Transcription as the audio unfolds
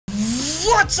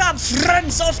What's up,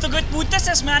 friends of the good mood? This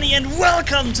is Manni and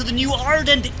welcome to the new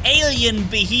Ardent Alien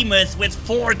Behemoth with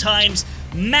 4 times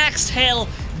maxed HEL,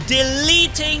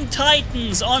 deleting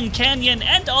Titans on Canyon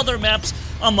and other maps,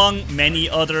 among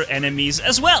many other enemies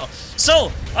as well.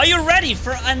 So, are you ready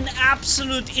for an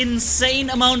absolute insane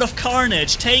amount of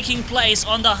carnage taking place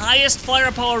on the highest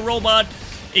firepower robot,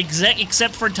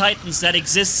 except for Titans, that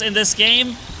exists in this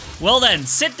game? Well then,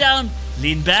 sit down,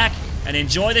 lean back, and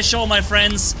enjoy the show, my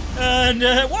friends. And,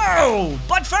 whoa!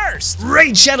 But first,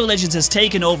 Raid Shadow Legends has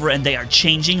taken over and they are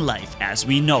changing life as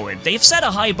we know it. They've set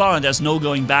a high bar and there's no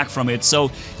going back from it,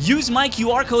 so use my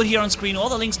QR code here on screen, all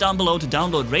the links down below to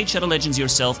download Raid Shadow Legends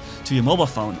yourself to your mobile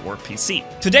phone or PC.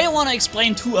 Today I want to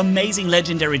explain 2 amazing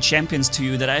legendary champions to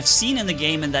you that I've seen in the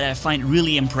game and that I find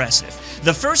really impressive.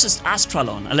 The first is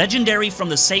Astralon, a legendary from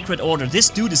the Sacred Order. This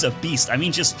dude is a beast, I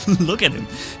mean just look at him.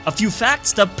 A few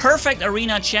facts: the perfect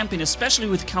arena champion, especially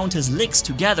with Countess Lix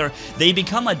together, they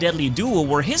become a deadly duo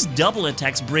where his double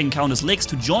attacks bring Countess Lix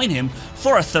to join him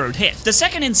for a 3rd hit. The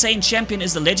second insane champion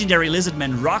is the legendary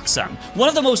Lizardman Roxanne, one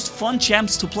of the most fun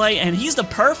champs to play, and he's the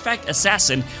perfect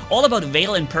assassin, all about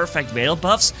Veil and perfect Veil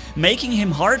buffs, making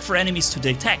him hard for enemies to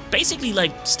detect, basically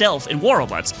like stealth in War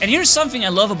Robots. And here's something I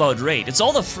love about Raid: it's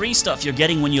all the free stuff you're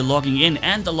getting when you're logging in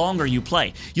and the longer you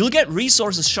play. You'll get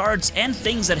resources, shards, and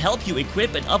things that help you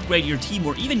equip and upgrade your team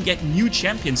or even get new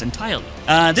champions entirely.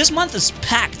 This month is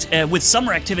packed with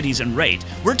summer activities and Raid.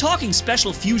 We're talking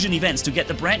special fusion events to get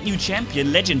the brand new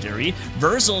champion legendary,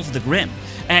 Verzolf the Grim,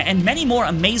 and many more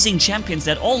amazing champions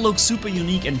that all look super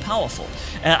unique and powerful.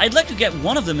 I'd like to get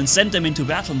one of them and send them into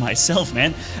battle myself,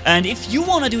 man. And if you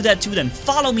want to do that too, then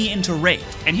follow me into Raid.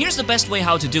 And here's the best way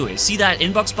how to do it. See that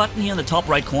inbox button here in the top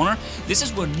right corner? This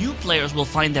is where new players will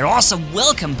find their awesome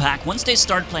welcome pack once they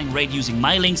start playing Raid using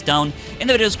my links down in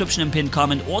the video description and pinned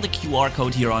comment or the QR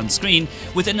code here on screen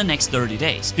within the next 30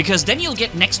 days. Because then you'll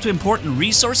get, next to important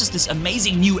resources, this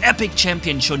amazing new epic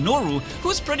champion Shonoru,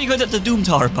 who's pretty good at the Doom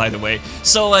Tower, by the way.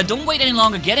 So don't wait any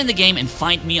longer, get in the game and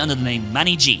find me under the name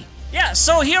Manni G. Yeah,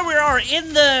 so here we are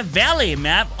in the Valley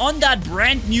map on that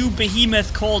brand new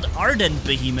behemoth called Ardent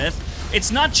Behemoth.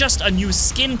 It's not just a new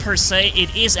skin per se,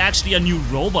 it is actually a new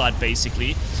robot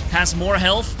basically. Has more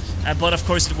health, but of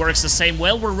course it works the same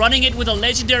well. We're running it with a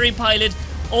legendary pilot,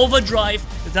 Overdrive,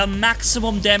 the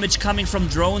maximum damage coming from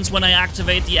drones when I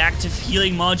activate the active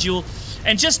healing module.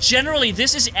 And just generally,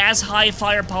 this is as high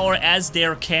firepower as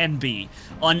there can be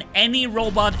on any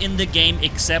robot in the game,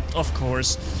 except, of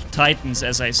course, Titans,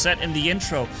 as I said in the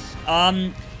intro.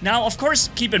 Now, of course,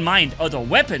 keep in mind, other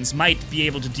weapons might be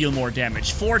able to deal more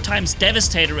damage. 4 times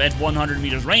Devastator at 100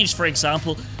 meters range, for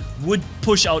example, would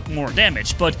push out more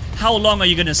damage. But how long are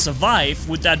you gonna survive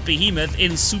with that behemoth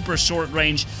in super short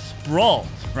range brawl,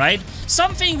 right?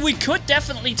 Something we could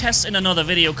definitely test in another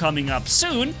video coming up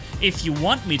soon. If you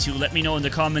want me to, let me know in the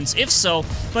comments if so.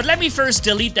 But let me first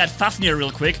delete that Fafnir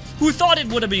real quick, who thought it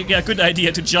would be a good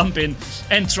idea to jump in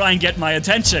and try and get my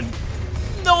attention.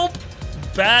 Nope.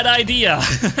 Bad idea.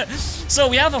 So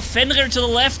we have a Fenrir to the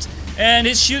left, and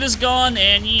his shield is gone,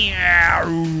 and yeah,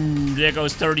 there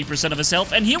goes 30% of his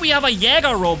health. And here we have a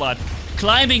Jäger robot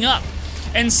climbing up.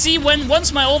 And see,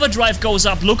 once my overdrive goes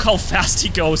up, look how fast he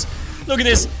goes. Look at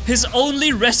this. His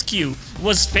only rescue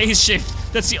was phase shift.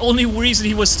 That's the only reason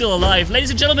he was still alive. Ladies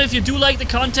and gentlemen, if you do like the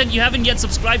content, you haven't yet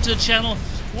subscribed to the channel,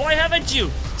 why haven't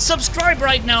you? Subscribe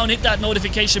right now and hit that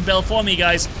notification bell for me,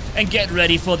 guys, and get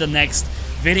ready for the next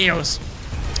videos.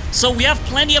 So we have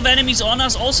plenty of enemies on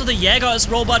us. Also, the Jäger's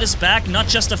robot is back, not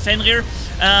just a Fenrir.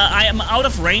 I am out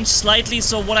of range slightly,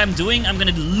 so what I'm doing, I'm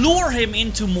gonna lure him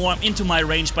into my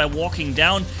range by walking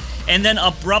down, and then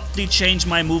abruptly change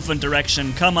my movement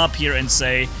direction, come up here and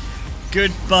say,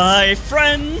 "Goodbye,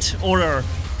 friend," or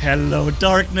 "Hello,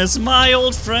 darkness, my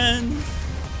old friend.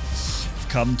 I've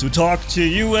come to talk to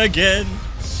you again."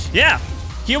 Yeah,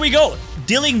 here we go,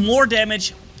 dealing more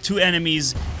damage to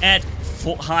enemies at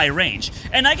high range.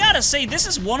 And I gotta say, this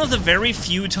is one of the very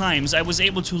few times I was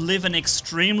able to live an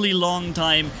extremely long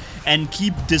time and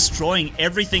keep destroying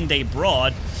everything they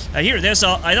brought. Here, there's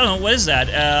a, I don't know, what is that?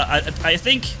 I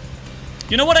think,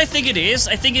 you know what I think it is?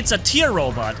 I think it's a tier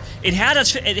robot. It had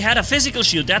a physical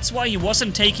shield, that's why he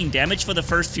wasn't taking damage for the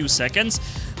first few seconds,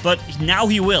 but now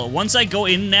he will. Once I go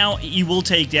in now, he will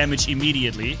take damage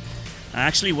immediately.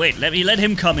 Actually, wait, let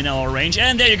him come in our range,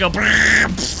 and there you go.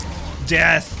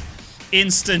 Death.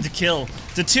 Instant kill.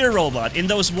 The tier robot, in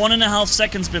those 1.5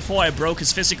 seconds before I broke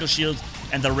his physical shield,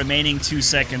 and the remaining 2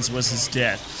 seconds was his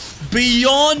death.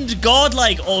 Beyond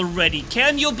godlike already,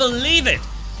 can you believe it?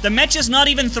 The match is not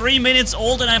even 3 minutes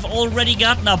old and I've already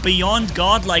gotten a beyond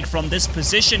godlike from this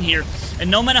position here.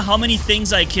 And no matter how many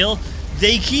things I kill,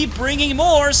 they keep bringing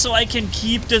more so I can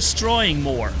keep destroying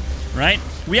more, right?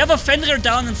 We have a Fenrir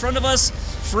down in front of us.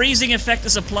 Freezing effect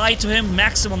is applied to him,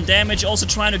 maximum damage. Also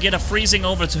trying to get a freezing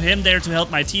over to him there to help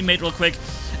my teammate real quick.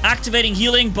 Activating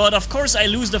healing, but of course I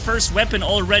lose the first weapon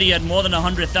already at more than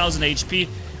 100,000 HP.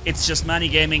 It's just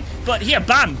Manni-Gaming. But here,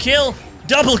 bam, kill,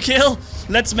 double kill.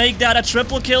 Let's make that a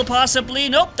triple kill possibly.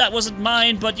 Nope, that wasn't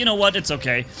mine, but you know what, it's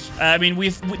okay. I mean,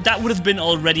 that would have been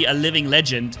already a living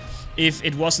legend if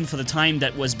it wasn't for the time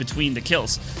that was between the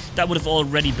kills. That would have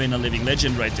already been a living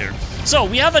legend right there. So,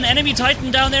 we have an enemy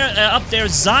titan down there, up there,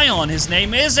 Zion his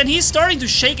name is, and he's starting to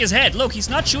shake his head. Look, he's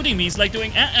not shooting me, he's like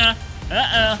doing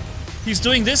He's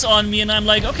doing this on me, and I'm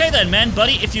like, okay then, man,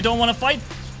 buddy, if you don't want to fight,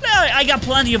 well, I got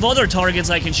plenty of other targets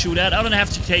I can shoot at. I don't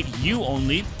have to take you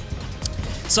only.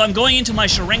 So I'm going into my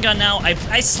Sharingan now.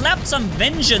 I slapped some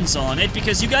Vengeance on it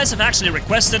because you guys have actually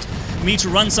requested me to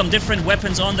run some different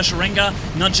weapons on the Sharingan,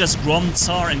 not just Grom,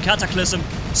 Tsar, and Cataclysm.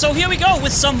 So here we go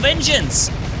with some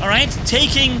Vengeance. Alright,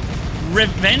 taking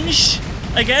revenge,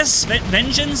 I guess.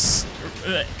 Vengeance?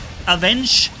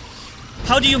 Avenge?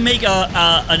 How do you make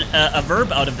a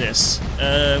verb out of this?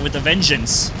 With the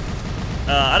Vengeance?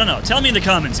 I don't know. Tell me in the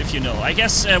comments if you know. I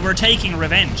guess we're taking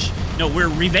revenge. No, we're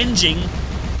revenging.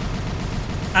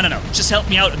 I don't know. Just help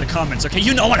me out in the comments, okay?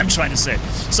 You know what I'm trying to say.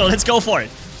 So let's go for it.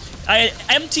 I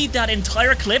emptied that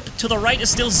entire clip. To the right is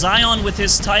still Zion with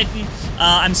his Titan.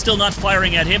 I'm still not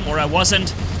firing at him, or I wasn't.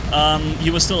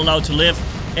 He was still allowed to live.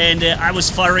 And I was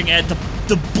firing at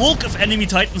the bulk of enemy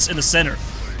Titans in the center.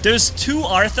 There's 2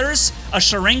 Arthurs, a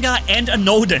Sharingan, and a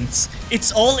Nodens.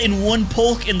 It's all in one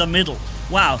poke in the middle.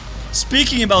 Wow.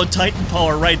 Speaking about Titan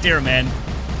power right there, man.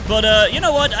 But, you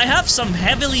know what? I have some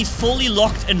heavily, fully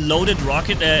locked and loaded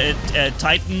rocket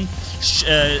Titan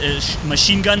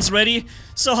machine guns ready.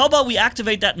 So how about we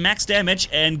activate that max damage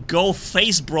and go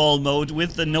face brawl mode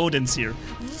with the Nodens here.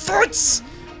 Voost!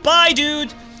 Bye,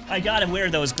 dude! I gotta wear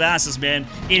those glasses, man.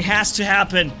 It has to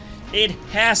happen. It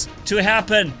has to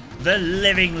happen. The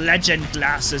living legend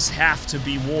glasses have to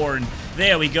be worn.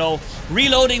 There we go.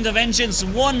 Reloading the Vengeance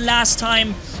one last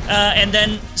time, and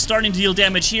then starting to deal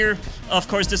damage here. Of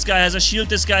course, this guy has a shield.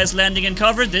 This guy is landing in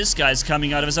cover. This guy's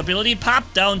coming out of his ability.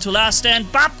 Pop, down to last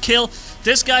stand. Bop, kill.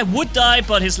 This guy would die,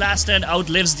 but his last stand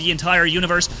outlives the entire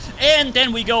universe. And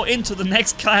then we go into the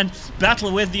next kind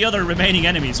battle with the other remaining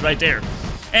enemies right there.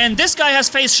 And this guy has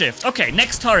phase shift. Okay,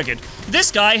 next target.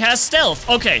 This guy has stealth.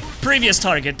 Okay, previous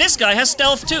target. This guy has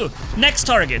stealth too. Next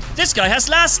target. This guy has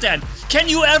last stand. Can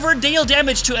you ever deal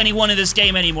damage to anyone in this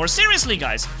game anymore? Seriously,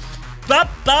 guys. Bop,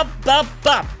 bop, bop,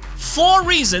 bop. 4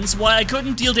 reasons why I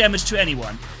couldn't deal damage to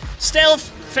anyone. Stealth,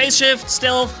 phase shift,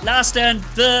 stealth, last stand,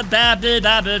 they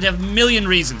have a million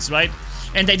reasons, right?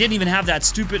 And they didn't even have that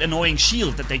stupid annoying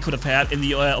shield that they could have had in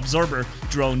the Absorber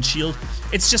drone shield.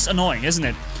 It's just annoying, isn't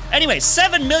it? Anyway,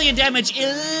 7 million damage,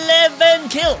 11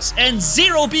 kills, and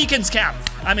 0 beacons cap.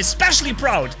 I'm especially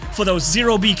proud for those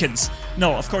 0 beacons.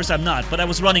 No, of course I'm not, but I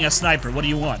was running a sniper. What do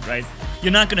you want, right?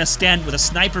 You're not gonna stand with a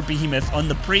sniper behemoth on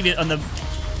the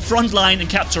front line and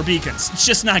capture beacons. It's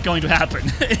just not going to happen.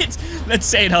 Let's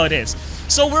say it how it is.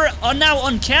 So we're now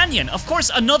on Canyon. Of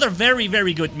course, another very,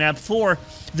 very good map for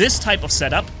this type of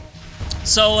setup.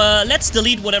 So let's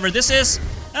delete whatever this is.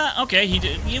 Okay,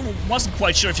 he wasn't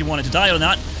quite sure if he wanted to die or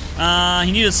not.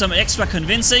 He needed some extra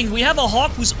convincing. We have a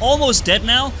Hawk who's almost dead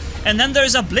now. And then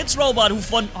there's a Blitz robot who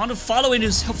wanted to follow in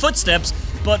his footsteps,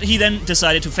 but he then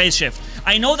decided to phase shift.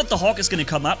 I know that the Hawk is going to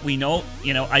come up. We know,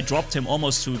 you know, I dropped him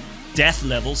almost to death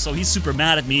level, so he's super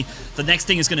mad at me. The next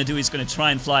thing he's gonna do is gonna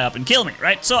try and fly up and kill me,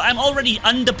 right? So I'm already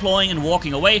undeploying and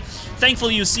walking away.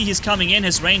 Thankfully, you see he's coming in.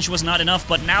 His range was not enough,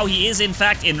 but now he is in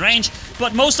fact in range.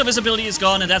 But most of his ability is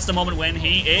gone, and that's the moment when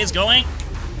he is going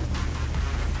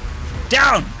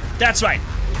down. That's right.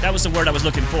 That was the word I was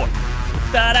looking for.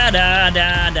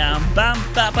 Ba-da-da-da-dum,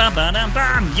 bam,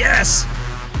 ba-ba-ba-dum-bam. Yes!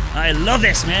 I love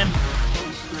this, man.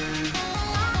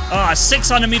 Ah,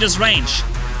 600 meters range.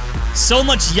 So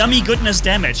much yummy goodness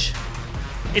damage.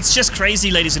 It's just crazy,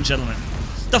 ladies and gentlemen.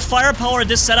 The firepower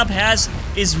this setup has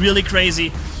is really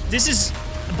crazy. This is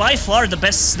by far the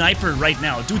best sniper right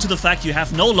now, due to the fact you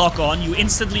have no lock on, you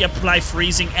instantly apply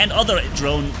freezing and other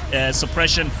drone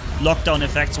suppression, lockdown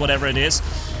effects, whatever it is.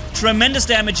 Tremendous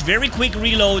damage, very quick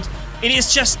reload. It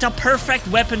is just a perfect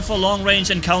weapon for long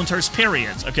range encounters,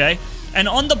 period, okay? And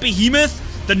on the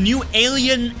Behemoth, the new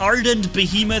alien ardent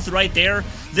Behemoth right there,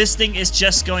 this thing is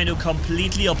just going to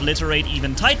completely obliterate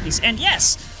even Titans. And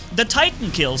yes, the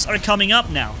Titan kills are coming up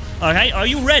now. Okay, are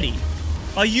you ready?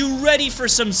 Are you ready for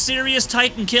some serious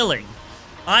Titan killing?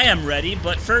 I am ready,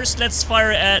 but first let's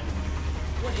fire at...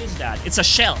 What is that? It's a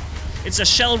shell. It's a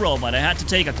shell robot. I had to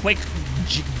take a quick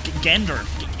gander.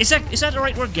 Is that the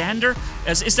right word, gander?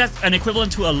 Is that an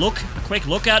equivalent to a quick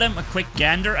look at him, a quick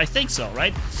gander? I think so,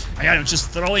 right? I'm just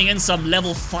throwing in some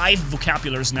level 5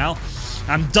 vocabularies now.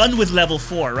 I'm done with level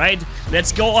 4, right?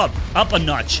 Let's go up a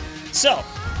notch. So,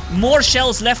 more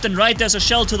shells left and right. There's a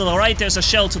shell to the right, there's a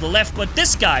shell to the left, but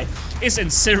this guy is in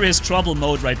serious trouble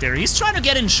mode right there. He's trying to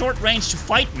get in short range to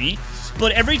fight me,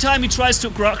 but every time he tries to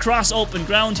cross open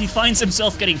ground, he finds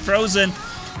himself getting frozen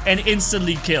and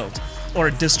instantly killed or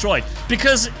destroyed.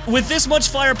 Because with this much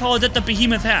firepower that the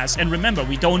Behemoth has, and remember,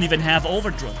 we don't even have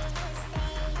overdrive.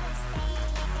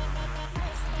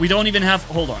 We don't even have,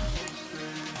 hold on.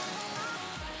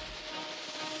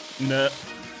 No.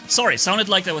 Sorry, sounded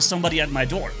like there was somebody at my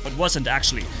door, but wasn't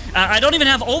actually. I don't even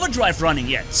have overdrive running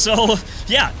yet, so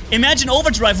yeah, imagine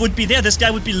overdrive would be there, this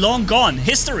guy would be long gone,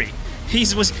 history. He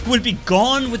would be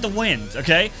gone with the wind,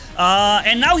 okay?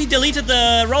 And now he deleted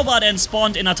the robot and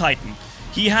spawned in a Titan.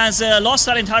 He has lost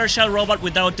that entire shell robot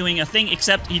without doing a thing,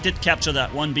 except he did capture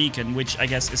that one beacon, which I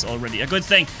guess is already a good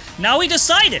thing. Now he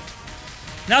decided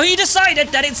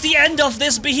that it's the end of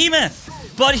this Behemoth.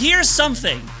 But here's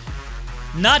something.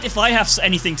 Not if I have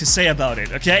anything to say about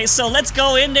it, okay? So let's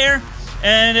go in there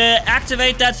and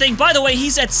activate that thing. By the way,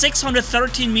 he's at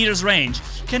 613 meters range.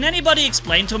 Can anybody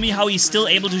explain to me how he's still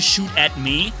able to shoot at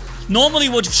me? Normally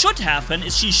what should happen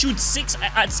is she shoots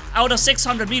out of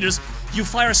 600 meters, you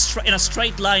fire in a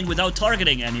straight line without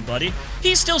targeting anybody.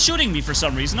 He's still shooting me for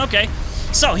some reason, okay.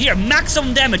 So here,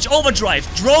 maximum damage, overdrive,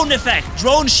 drone effect,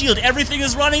 drone shield, everything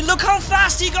is running. Look how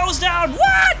fast he goes down,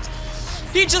 what?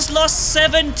 He just lost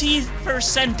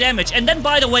 70% damage. And then,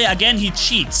 by the way, again, he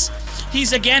cheats.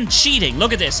 He's again cheating.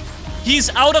 Look at this. He's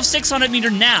out of 600 meter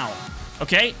now.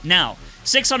 Okay? Now.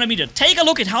 600 meter. Take a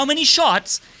look at how many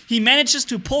shots he manages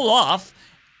to pull off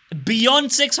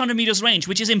beyond 600 meters range,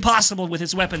 which is impossible with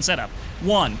his weapon setup.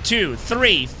 1, 2,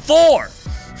 3, 4.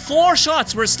 4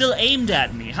 shots were still aimed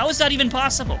at me. How is that even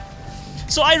possible?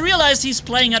 So I realized he's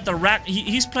playing at the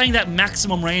he's playing that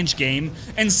maximum range game,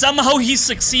 and somehow he's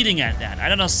succeeding at that. I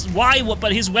don't know why,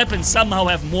 but his weapons somehow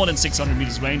have more than 600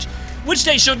 meters range, which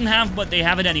they shouldn't have, but they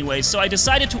have it anyway. So I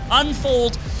decided to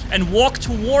unfold and walk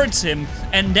towards him,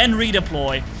 and then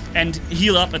redeploy and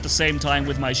heal up at the same time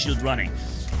with my shield running.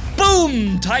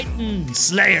 Boom! Titan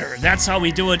Slayer. That's how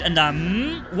we do it. And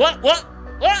what?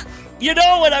 You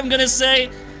know what I'm gonna say?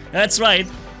 That's right.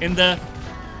 In the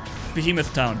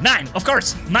Behemoth Town. 9, of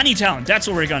course, Money Town, that's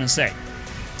what we're gonna say.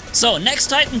 So, next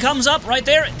Titan comes up right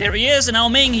there. There he is, and Ao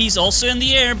Ming, he's also in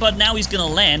the air, but now he's gonna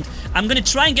land. I'm gonna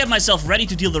try and get myself ready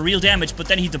to deal the real damage, but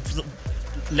then he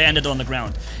landed on the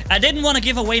ground. I didn't want to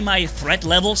give away my threat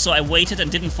level, so I waited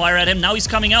and didn't fire at him. Now he's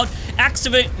coming out.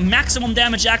 Maximum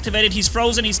damage activated. He's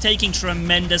frozen. He's taking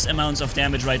tremendous amounts of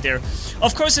damage right there.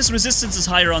 Of course, his resistance is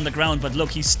higher on the ground, but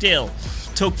look, he still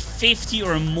took 50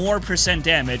 or more %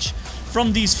 damage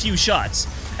from these few shots.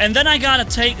 And then I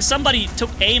gotta somebody took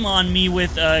aim on me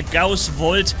with a Gauss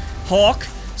Volt Hawk,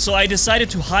 so I decided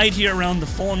to hide here around the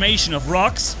formation of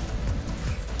rocks,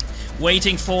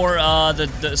 waiting for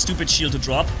the stupid shield to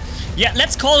drop. Yeah,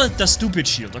 let's call it the stupid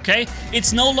shield, okay?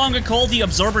 It's no longer called the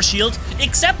Absorber Shield,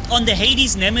 except on the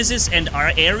Hades, Nemesis, and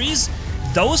our Ares.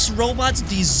 Those robots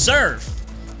deserve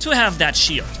to have that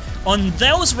shield. On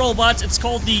those robots, it's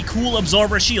called the cool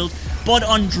Absorber Shield, but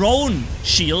on drone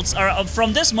shields are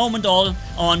from this moment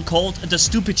on called the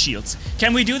stupid shields.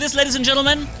 Can we do this, ladies and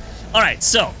gentlemen? Alright,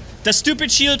 so the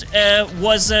stupid shield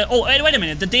was oh, wait a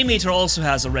minute, the Demeter also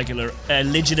has a regular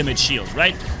legitimate shield,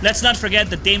 right? Let's not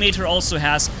forget that Demeter also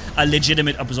has a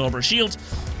legitimate absorber shield,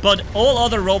 but all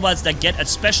other robots that get a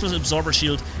special absorber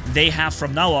shield, they have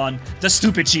from now on the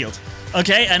stupid shield.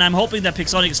 Okay, and I'm hoping that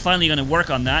Pixonic is finally gonna work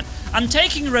on that. I'm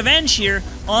taking revenge here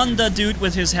on the dude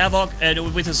with his Havoc,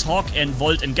 with his Hawk and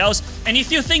Volt and Gauss. And if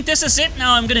you think this is it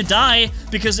now, I'm gonna die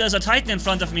because there's a Titan in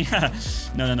front of me.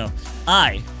 No.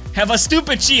 I have a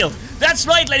stupid shield. That's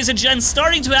right, ladies and gents,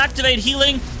 starting to activate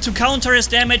healing to counter his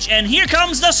damage, and here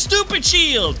comes the stupid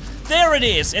shield. There it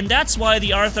is, and that's why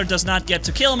the Arthur does not get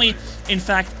to kill me. In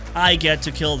fact, I get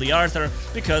to kill the Arthur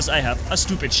because I have a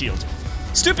stupid shield.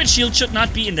 Stupid shield should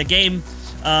not be in the game,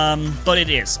 but it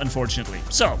is, unfortunately.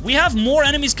 So, we have more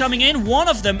enemies coming in. One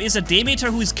of them is a Demeter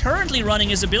who is currently running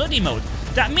his ability mode.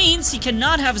 That means he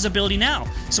cannot have his ability now.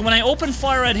 So when I open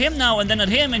fire at him now and then at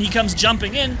him and he comes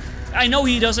jumping in, I know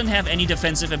he doesn't have any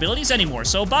defensive abilities anymore.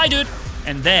 So bye, dude.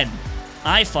 And then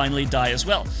I finally die as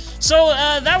well. So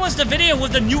that was the video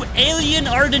with the new Alien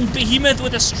Ardent Behemoth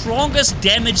with the strongest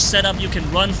damage setup you can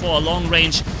run for a long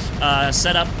range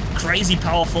setup. Crazy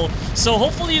powerful. So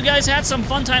hopefully you guys had some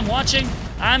fun time watching.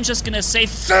 I'm just gonna say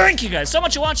thank you guys so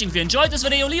much for watching. If you enjoyed this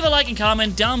video, leave a like and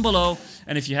comment down below.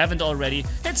 And if you haven't already,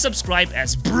 hit subscribe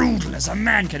as Brute evil as a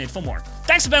man can it for more.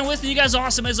 Thanks for being with me. You guys are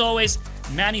awesome as always.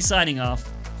 Manni signing off.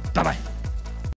 Bye-bye.